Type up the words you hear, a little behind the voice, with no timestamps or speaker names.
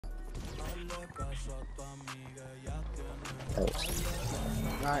Thanks.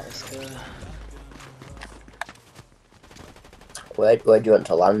 Right, let's go. Where do you want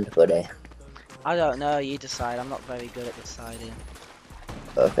to land, buddy? I don't know, you decide. I'm not very good at deciding.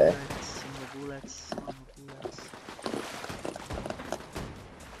 Okay. Bullets, single bullets.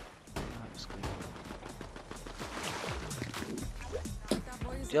 Right, screw it.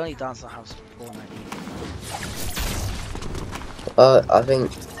 The only dance that has Fortnite. I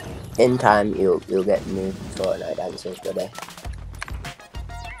think in time you'll get new Fortnite dances, buddy.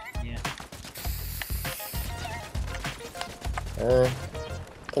 Yeah.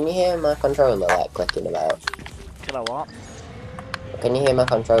 Can you hear my controller like clicking about? Can I what? Can you hear my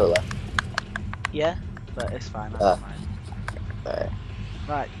controller? Yeah, but it's fine, I Oh, don't mind. alright.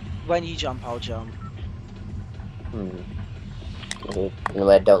 Right, when you jump, I'll jump. No,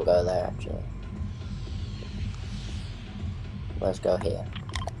 don't go there actually. Let's go here.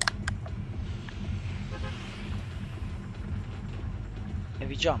 Have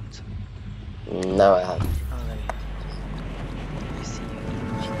you jumped? No, I haven't. Oh, there you go. I see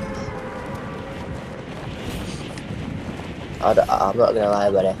you. I'm not gonna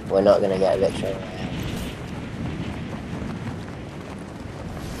lie, buddy. We're not gonna get a victory.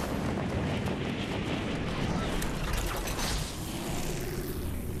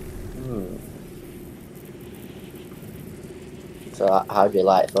 So how do you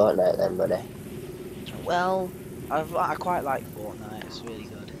like Fortnite then, buddy? Well, I quite like Fortnite. It's really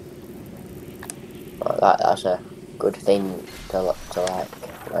good. Well, that's a good thing to like,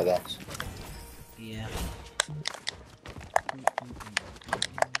 I guess. Yeah.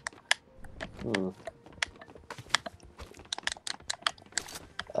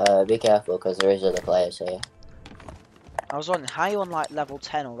 Be careful because there is other players here. I was wondering, how are you on like level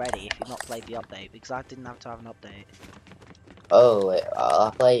 10 already if you've not played the update? Because I didn't have to have an update. Oh, wait,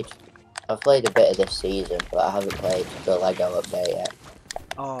 I've played a bit of this season, but I haven't played the Lego update yet.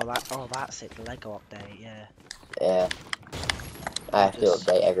 Oh, that's it. The Lego update. Yeah. Yeah, I have to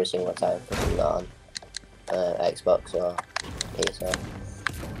update every single time for it on Xbox or PC.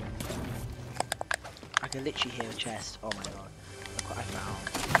 I can literally hear a chest. Oh my god. Look what I found.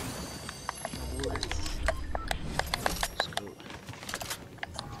 Let's go.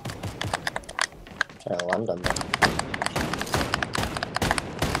 Trying to land on them.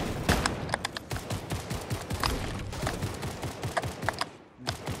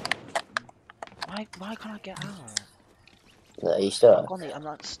 Why can't I get out? Are you stuck? I'm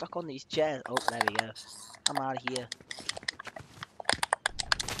not stuck on these chairs. Oh, there we go. I'm out of here.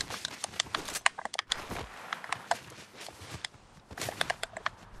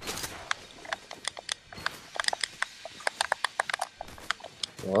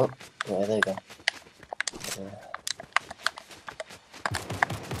 Oh, yeah, there you go.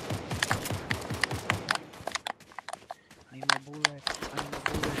 I need my bullet. I need my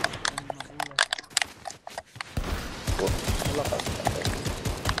bullet. I need my bullet.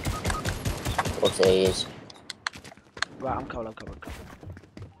 Whoopsies. Right, I'm cold.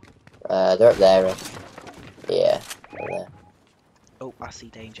 They're up there. Yeah, they're there. Oh, I see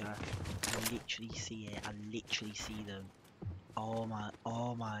danger. I literally see it. I literally see them. Oh my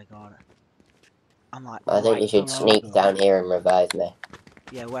god. I'm like, I think you should sneak down here and revive me.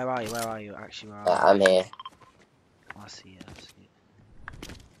 Yeah, where are you? Where are you? Actually, where are I'm here. you? I see it.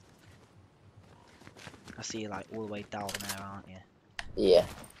 I see you like all the way down there, aren't you? Yeah.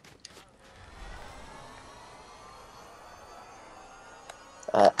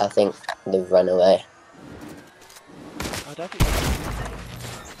 I think they've run away. I don't think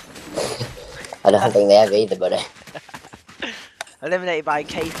I don't think they have either, buddy. Eliminated by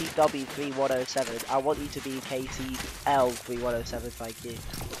KCW3107. I want you to be KCL3107, thank you.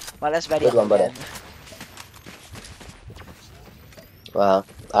 Well, let's ready Good one, buddy. Well,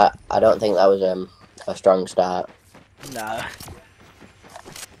 I don't think that was a strong start. No.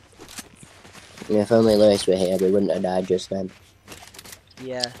 If only Lewis were here, we wouldn't have died just then.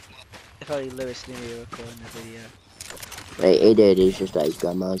 Yeah. If only Lewis knew we were recording the video. He did, he's just at his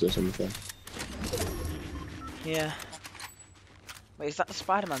grandma's or something. Yeah. Wait, is that the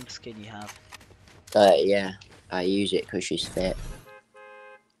Spider-Man skin you have? Yeah. I use it because she's fit.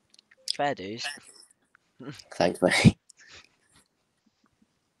 Fair dues. Thanks, buddy.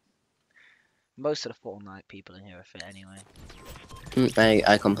 Most of the Fortnite people in here are fit anyway.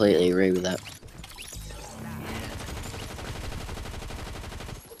 I completely agree with that.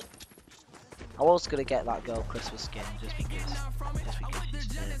 I was gonna get that girl Christmas skin just because she's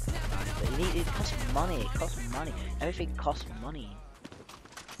fit. But it costs money. It costs money. Everything costs money.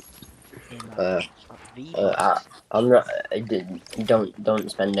 in Uh, V-Bucks. I'm not.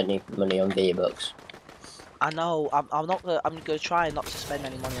 Don't spend any money on V-Bucks. I know. I'm not gonna. I'm gonna try not to spend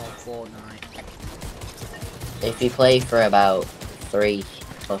any money on Fortnite. If you play for about 3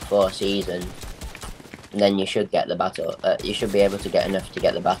 or 4 seasons, then you should get the battle. You should be able to get enough to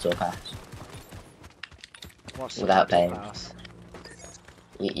get the battle pass What's the without battle paying. pass?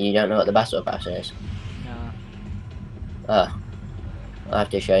 You don't know what the battle pass is? No. Oh, I'll have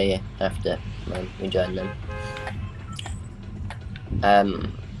to show you after we join them.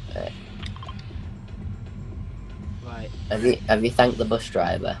 Right. Have you thanked the bus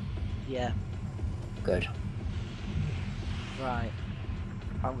driver? Yeah. Good. Right.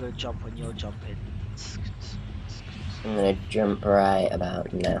 I'm gonna jump when you're jumping. I'm gonna jump right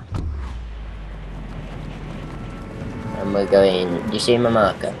about now. And we're going. Do you see my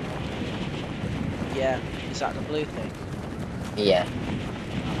marker? Yeah. Is that the blue thing? Yeah.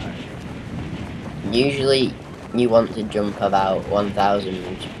 Alright. Usually, you want to jump about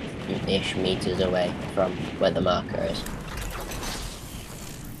 1,000-ish meters away from where the marker is.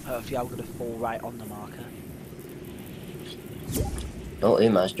 Hopefully, I'm gonna fall right on the marker. Oh,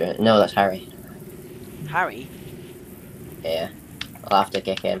 Umar's drunk. No, that's Harry. Harry? Yeah. I'll have to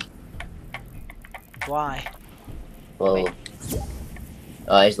kick him. Why? Well. Wait.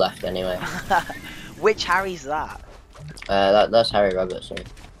 Oh, he's left anyway. Which Harry's that? That's Harry Robertson.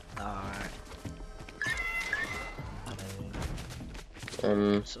 Alright.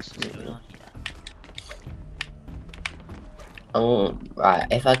 Um. What's going on here? Right.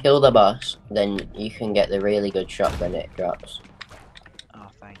 If I kill the boss, then you can get the really good shot when it drops. Oh,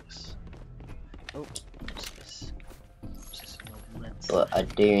 thanks. Oh, what's this? What's this? But I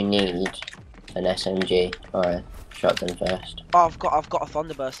do need an SMG or a shotgun first. Oh, I've got a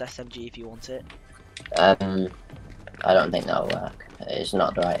Thunderburst SMG if you want it. I don't think that'll work. It's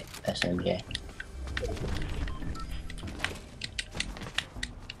not the right SMG.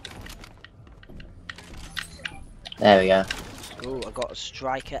 There we go. Ooh, I got a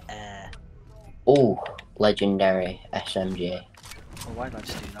Striker Air. Ooh, legendary SMG. Oh, why did I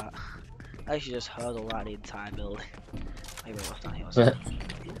just do that? I should just hurdle right the entire building. Maybe I'll down here or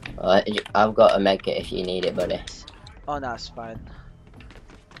something. I've got a medkit if you need it, buddy. Oh, no, it's fine.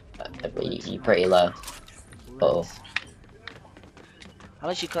 You're pretty low. Oh. I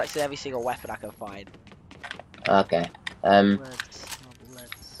literally collected every single weapon I can find. Okay. Right,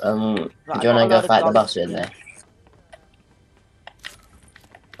 Do you wanna go fight the boss in there?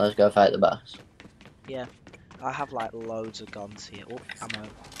 Let's go fight the boss. Yeah, I have like loads of guns here. Oh, ammo.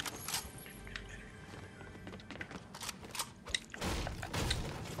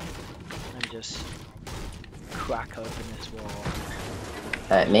 Let me just crack open this wall.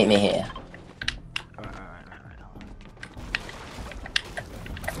 Alright, meet me here. Alright.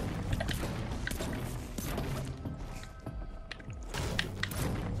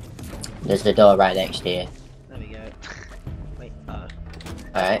 There's the door right next to you. There we go. Wait,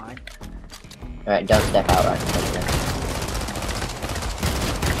 Alright. Alright, don't step out right now.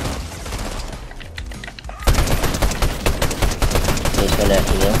 He's gonna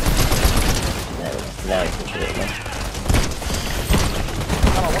heal. There we go. Now he can shoot again.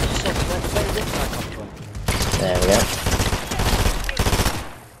 Oh, what's this? Where did this guy come from? There we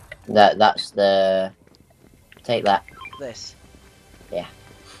go. That's the... Take that. This? Yeah.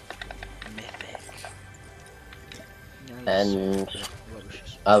 Mythic. And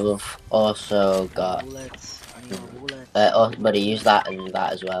I've also got... bullets. I need more bullets. Oh, buddy, use that and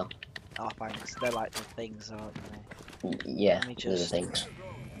that as well. Oh, thanks. They're like the things, aren't they? Yeah, Let me those are just- things.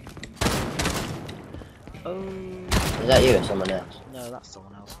 Oh. Is that you or someone else? No, that's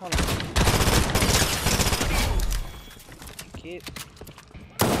someone else. Hold on. Thank you.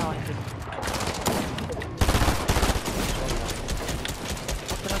 Now I can...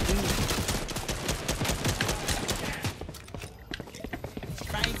 What did I do?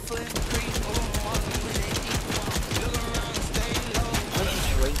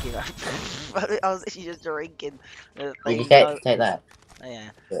 I was actually just drinking. Did you take that? Oh, yeah.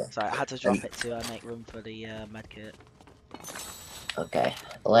 Yeah. Sorry, I had to drop it to make room for the medkit. Okay,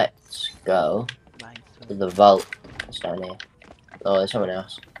 let's go Right. to the vault. It's down here. Oh, there's someone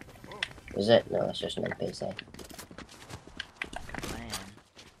else. Is it? No, it's just an NPC. Man.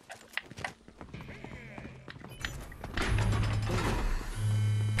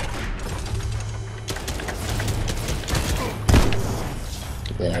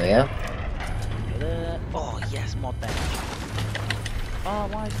 There we go. Oh yes, mod bench. Oh,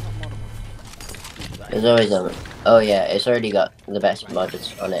 why is it not moddable? There's always a... Oh yeah, it's already got the best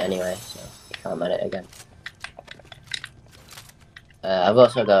mods on it anyway, so you can't mod it again. I've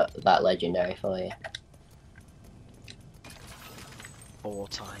also got that legendary for you. 4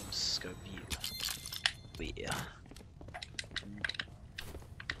 times scope view. But yeah.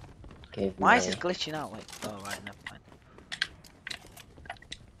 Give Why is me. this glitching out? Like, oh right, never mind.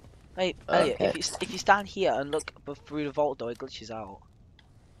 Hey, Elliot, Okay. if you stand here and look through the vault door, it glitches out.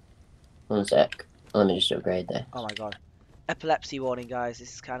 1 sec. Let me just upgrade this. Oh my god. Epilepsy warning, guys.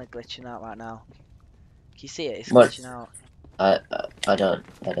 This is kind of glitching out right now. Can you see it? It's What? glitching out. I don't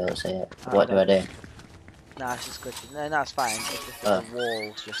see it. Oh, What do I do? Nah, it's just glitching. No, it's fine. It's just that the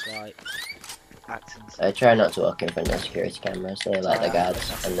wall's just like acting. I try not to walk in front of the security cameras. They like the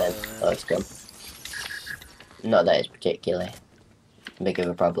guards, and then let's go. Not that it's particularly big of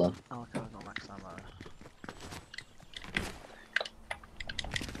a problem. Oh, okay, I've got max ammo.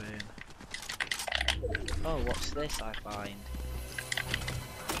 Boom. Oh, what's this I find?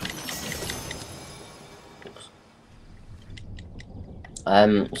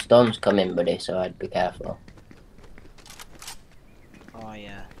 Storm's coming, buddy, so I'd be careful. Oh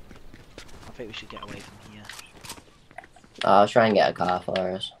yeah. I think we should get away from here. I'll try and get a car for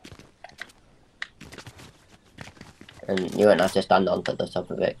us. And you won't have to stand on to the top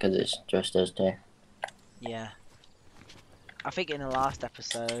of it, because it's just us two. Yeah. I think in the last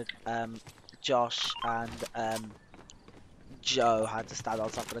episode, Josh and Joe had to stand on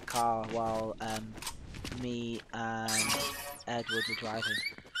top of the car while me and Edward were driving.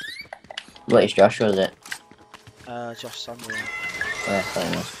 Which Josh was it? Josh Sunderland. Yeah, fair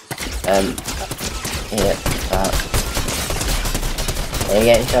enough. Yeah, are you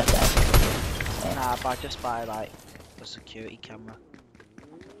getting shot at? Nah, but just by like a security camera.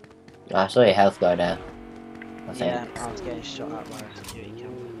 I saw your health go down. I think. Yeah, I was getting shot at by a security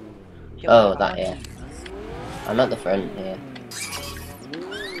camera. Oh, that, yeah. I'm at the front here.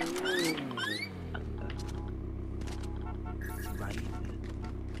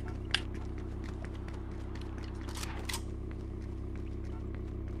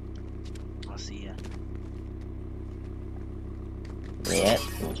 I see ya. Yeah,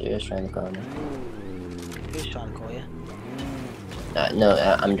 I'm just trying the corner. Who's trying to call you? No,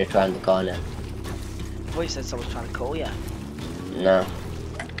 I'm just trying the corner. I thought you said someone's trying to call you. No.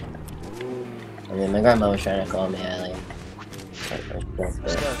 I mean, my grandma was trying to call me earlier. Let's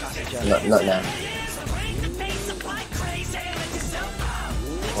go, that's a joke. Not now.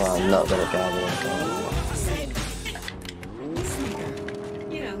 Well, I'm not good at driving at all.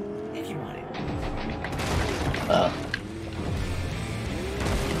 You know, if you want it. Oh.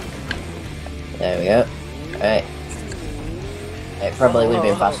 There we go. Alright. It probably would have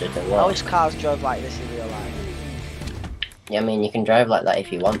been faster to I walk. wish cars drove like this in real life. Yeah, I mean, you can drive like that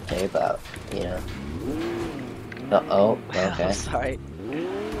if you want to, but, you know. Oh, okay. Sorry.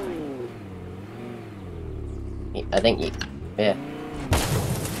 I think you... Yeah.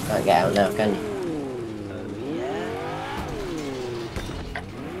 Can't get out now, can you? Yeah.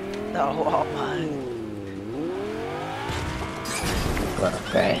 No, what man? Well,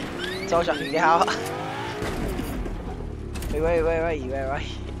 great. Told you I could get out. Wait, where are you? Where are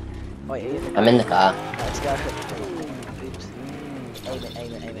you? Wait, are you in the car? I'm in the car. Let's go. Oops.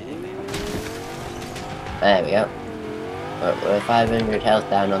 Aim it. There we go. We're 500 health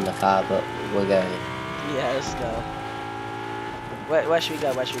down on the car, but we're going. Yeah, let's go. Where should we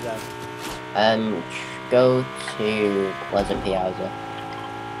go? Go to Pleasant Piazza.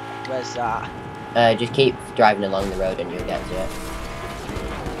 Where's that? Just keep driving along the road and you'll get to it.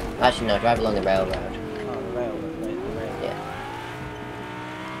 Actually, no, drive along the railroad. Oh, the railroad. Yeah.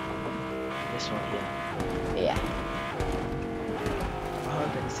 This one here. Yeah. I'm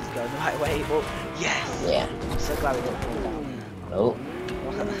hoping this is going the right way. Oh, yes! Yeah. I'm so glad we didn't fall down. Oh.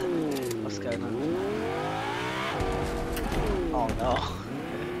 What's going on? Oh no.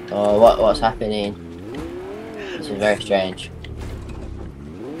 Oh, what's happening? This is very strange.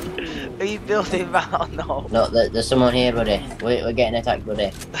 Are you building that? Oh no. No, there's someone here, buddy. We're getting attacked,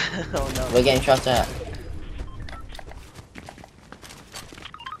 buddy. Oh no. We're getting shot at.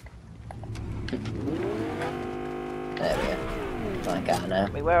 There we go. My car now.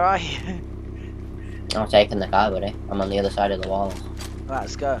 Wait, where are you? I'm taking the car, buddy. I'm on the other side of the wall. Right,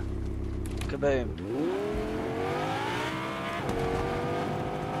 let's go. Kaboom.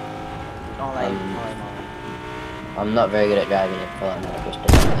 Ollie. I'm not very good at driving in full, I'm not just a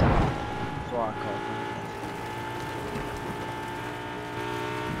bit. That's what I call it.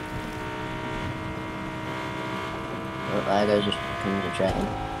 Oh, there goes just comes a train.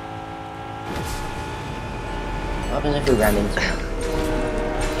 What happens if we ram into it?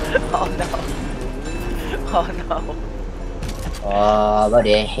 Oh no. Oh no. Oh,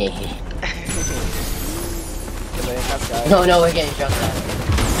 buddy. Let's go. No, no, we're getting shot down.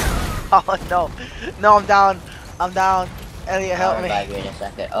 Oh no, no, I'm down. I'm down. Elliot, help I'll me. revive you in a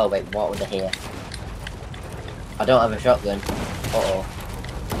second. Oh wait, what was I here? I don't have a shotgun. Uh oh.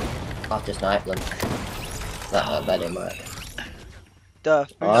 I'll have to snipe them. That didn't work. The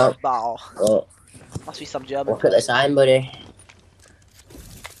Oh. ball. Oh, Must be some German. look at the sign, buddy.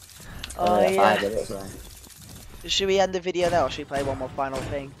 Oh Only got yeah. 5 minutes left. Should we end the video now, or should we play one more final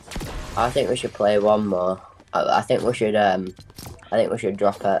thing? I think we should play one more. I think we should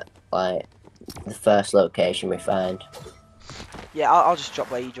drop at like the first location we find. Yeah, I'll just drop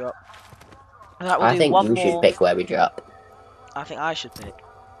where you drop. Right, we'll I do think one you more. should pick where we drop. I think I should pick.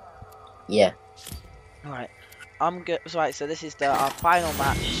 Yeah. Alright. I'm good. Right, so this is our final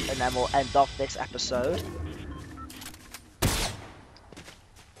match, and then we'll end off this episode.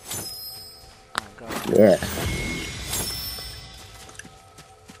 Oh god. Yeah.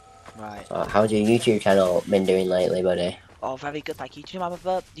 Right. How's your YouTube channel been doing lately, buddy? Oh, very good. Thank you. Do you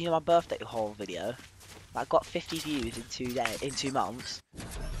know my birthday haul video? I got 50 views in 2 months,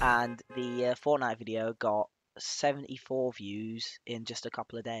 and the Fortnite video got 74 views in just a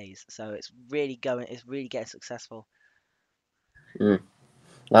couple of days. So it's really getting successful.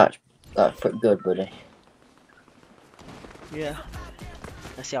 That's pretty good, buddy. Yeah.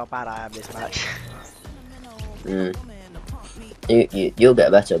 Let's see how bad I am this match. You'll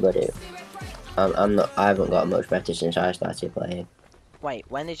get better, buddy. I'm not. I haven't got much better since I started playing. Wait,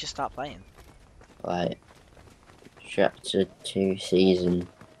 when did you start playing? Like chapter 2, season.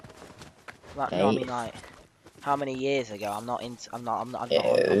 Like, no, I mean like, how many years ago? I'm not. It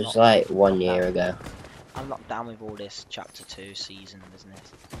was like 1 year ago. I'm not down with all this chapter 2 season business.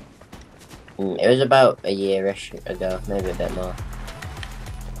 It was about a year-ish ago, maybe a bit more.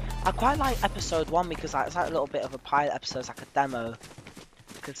 I quite like episode 1 because like, it's like a little bit of a pilot episode, it's like a demo.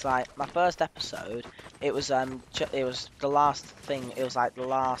 Because like my first episode, it was the last thing. It was like the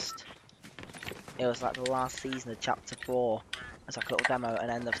last season of chapter 4. It's like a little demo, and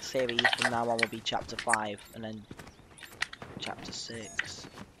then the series from now on will be chapter 5, and then chapter 6.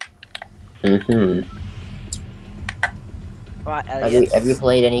 Right, Elliot. Have you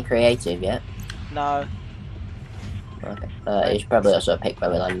played any creative yet? No. Okay. You should probably also pick where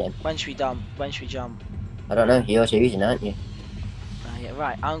we landing. When should we jump? When should we jump? I don't know. You're choosing, aren't you? Yeah,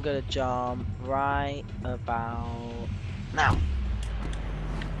 right. I'm gonna jump right about now.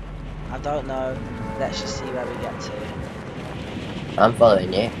 I don't know. Let's just see where we get to. I'm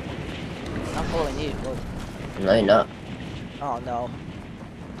following you. I'm following you. Whoa. No, you're not. Oh no.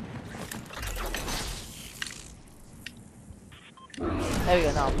 There we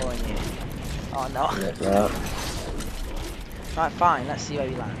go. Now I'm following you. Oh no. No. Right, fine. Let's see where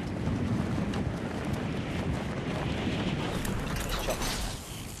we land. Let's drop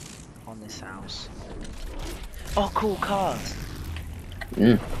on this house. Oh, cool cars.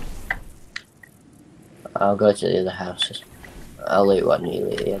 I'll go to the other houses. I'll loot one, you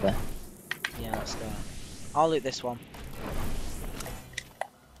loot the other. Yeah, let's go. I'll loot this one.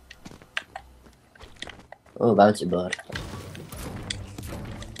 Oh, bouncy board.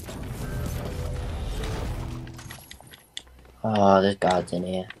 Oh, there's guards in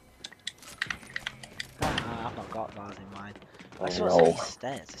here. I've not got guards in mind. Oh, I see what's up these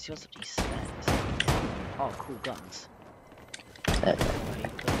stairs. I see what's up these stairs. Oh, cool guns.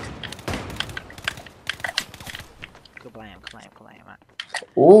 Kablam.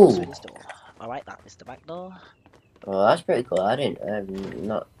 Ooh. Through this door. Alright, that is the back door. Oh, that's pretty cool. I've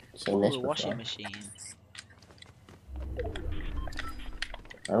not seen this before. Washing machine.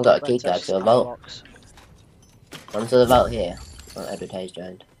 I've got a key card to a vault. Onto the vault here. Oh, Edward Hayes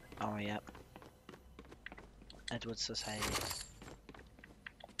joined. Oh, yep. Edward Society.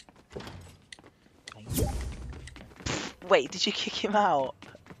 Wait, did you kick him out?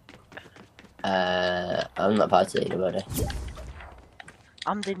 I'm not part of the leader, buddy.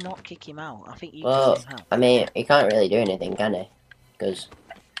 Did not kick him out. I think you Well, kicked him out. I mean, he can't really do anything, can he? Because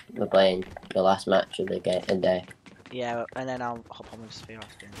we're playing the last match of the day. Yeah, and then I'll hop on with Sphere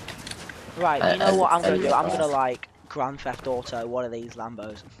after. Right, you know what I'm gonna do? I'm gonna like Grand Theft Auto one of these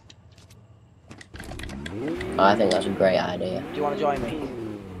Lambos. Oh, I think that's a great idea. Do you want to join me?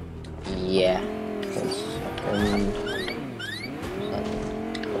 Yeah.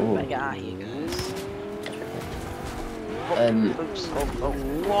 Better get out of here, guys. Oops.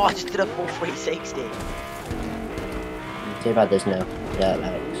 Oh, I just did a full 360. Too bad there's no dirt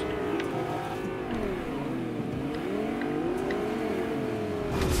bikes.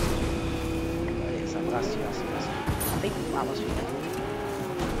 I think that must be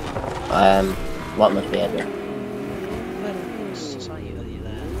What must be Edward? Society, are you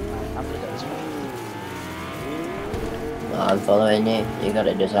there? I'm gonna go this way. I'm following you. You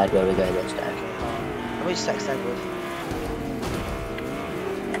gotta decide where we're going this time. Let me just text Edward.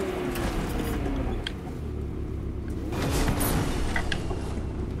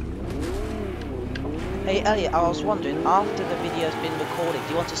 Hey Elliot, I was wondering, after the video's been recorded, do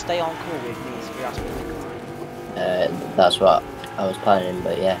you want to stay on call with me if you ask me? That's what I was planning,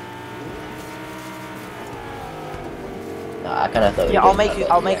 but yeah. No, I kind of thought. Yeah, I'll make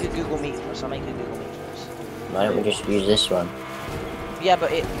a Google Meet first. I'll make a Google Meet first. Why don't we just use this one? Yeah,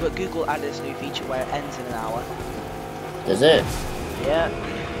 but Google added this new feature where it ends in an hour. Does it? Yeah.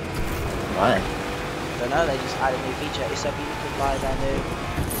 Why? I don't know. They just added a new feature. It's so people can buy their new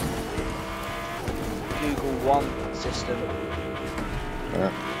Google One system.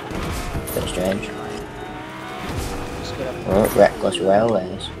 Yeah. Bit strange. Just gonna Oh, reckless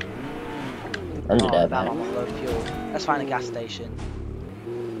railways. Under there, damn, man. I'm on low fuel. Let's find a gas station.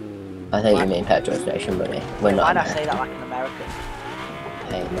 I think you mean petrol station, buddy. We're not. Why'd I say that like an American?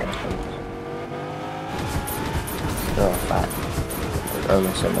 Hey, Americans. Oh, fat.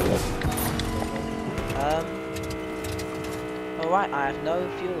 Only some of them. Alright, I have no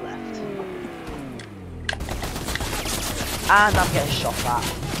fuel left. And I'm getting shot at.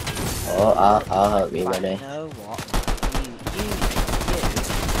 Oh, I'll help you, Right, buddy. you know what?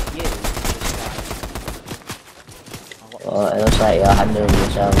 Well, it looks like you're handling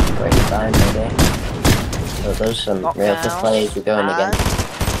yourself pretty fine, buddy. So there's some real tough players you're going against.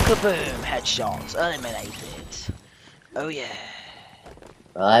 Kaboom! Headshots eliminated. Oh yeah.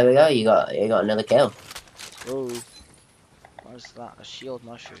 Well, there we go. You got another kill. Oh. What is that? A shield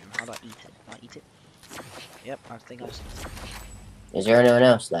mushroom. How do I eat it? Can I eat it? Yep, I think I've seen it. Is there anyone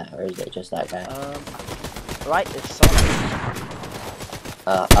else there, or is it just that guy? Right, it's someone.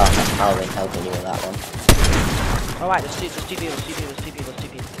 I'll be helping you with that one. Alright, there's two people.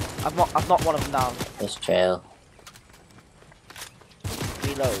 I've knocked one of them down. This trail.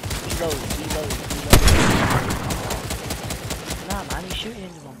 Reload. Nah, man, he's shooting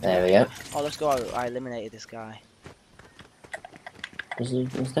into one. There we go. Oh, let's go. I eliminated this guy. Is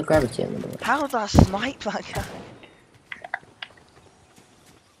there gravity on the board? How did I snipe that guy?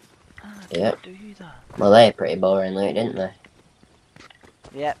 Yep. Do you that? Well, they're pretty boring loot, didn't they?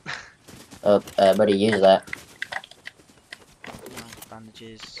 Yep. Oh, buddy, use that.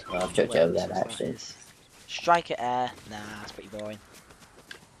 Bandages. Oh, I've chucked it over there, actually. Striker air. Nah, that's pretty boring.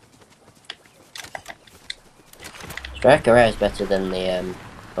 Striker Air is better than the,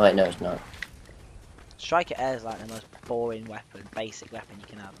 oh wait, no it's not. Striker air is like the most boring weapon, basic weapon you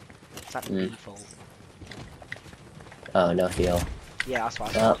can have. It's like the default. Oh, no fuel. Yeah, that's why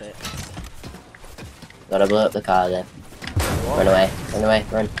I stopped it. Gotta blow up the car then. What? Run away,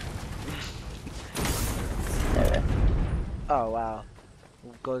 run. There we go. Oh wow.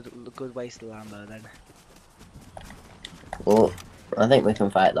 Good waste of Lambo then. Oh, I think we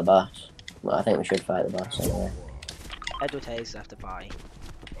can fight the boss. Well, I think we should fight the boss anyway. Edward Hayes have to buy.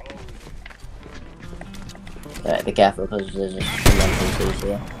 Right, be careful because there's a NPCs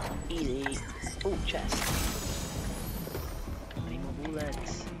here. Easy. Ooh, chest. Any more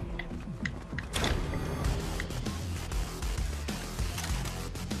bullets?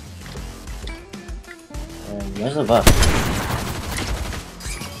 Where's the boss?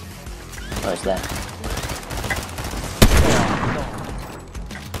 Oh, it's there.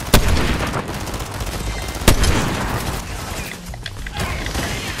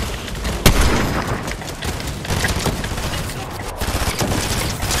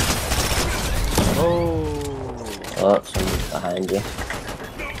 Oh, someone's behind you.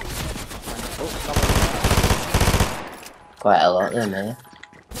 Quite a lot of them here.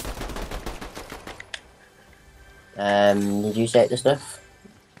 Did you take the stuff?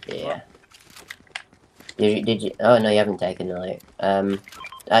 Yeah. Did you? Oh no, you haven't taken the loot.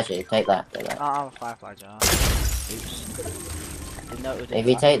 Actually, take that. Oh, I have a firefly jar. Oops. Didn't know it would do If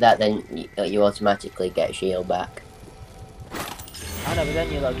you that. take that, then you automatically get a shield back. I know, but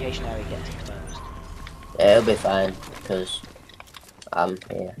then your location area gets exposed. Yeah, it'll be fine because I'm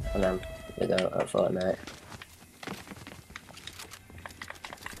here and I'm gonna go at Fortnite.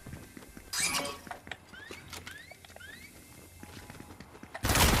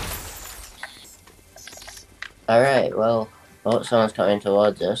 Alright, well, someone's coming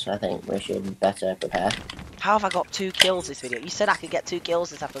towards us. I think we should better prepare. How have I got 2 kills this video? You said I could get 2 kills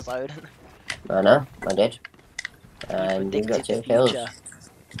this episode. I know, I did. And you got Predicted 2 the kills. future.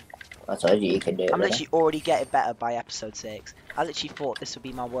 I told you could do it. I'm buddy. literally already getting better by episode 6. I literally thought this would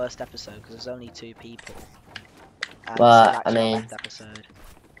be my worst episode because there's only 2 people. And Well, this is actually I mean- my best episode.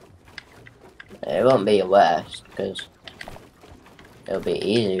 It won't be your worst because it'll be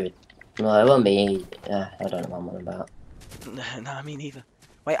easy. Well, it won't be easy. I don't know what I'm on about. No, me neither.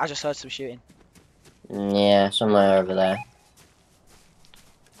 Wait, I just heard some shooting. Yeah, somewhere over there.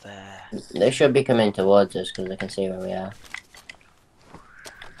 There. They should be coming towards us because they can see where we are.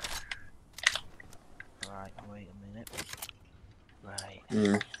 Right, wait a minute. Right.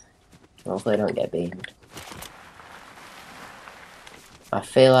 Hopefully they don't get beamed. I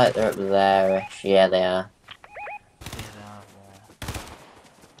feel like they're up there-ish. Yeah, they are. Yeah, they are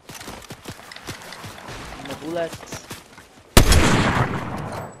there. No bullets.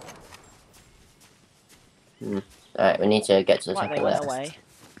 Alright, we need to get to the Right, top they of went this. away.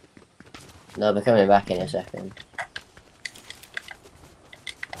 They'll be coming back in a second.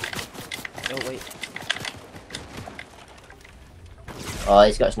 Oh, wait. Oh,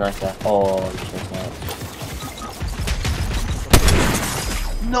 he's got a sniper. Oh, he's just sniped.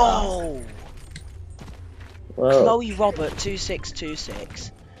 No! Whoa. Chloe Robert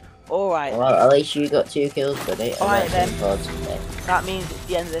 2626. Alright. Well, at least you got 2 kills, buddy. Alright then. Today. That means it's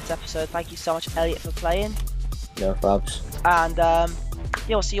the end of this episode. Thank you so much, Elliot, for playing. No probs. And,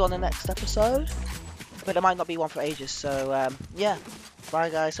 yeah, we'll see you on the next episode. But there might not be one for ages, so, yeah. Bye,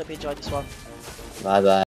 guys. Hope you enjoyed this one. Bye bye.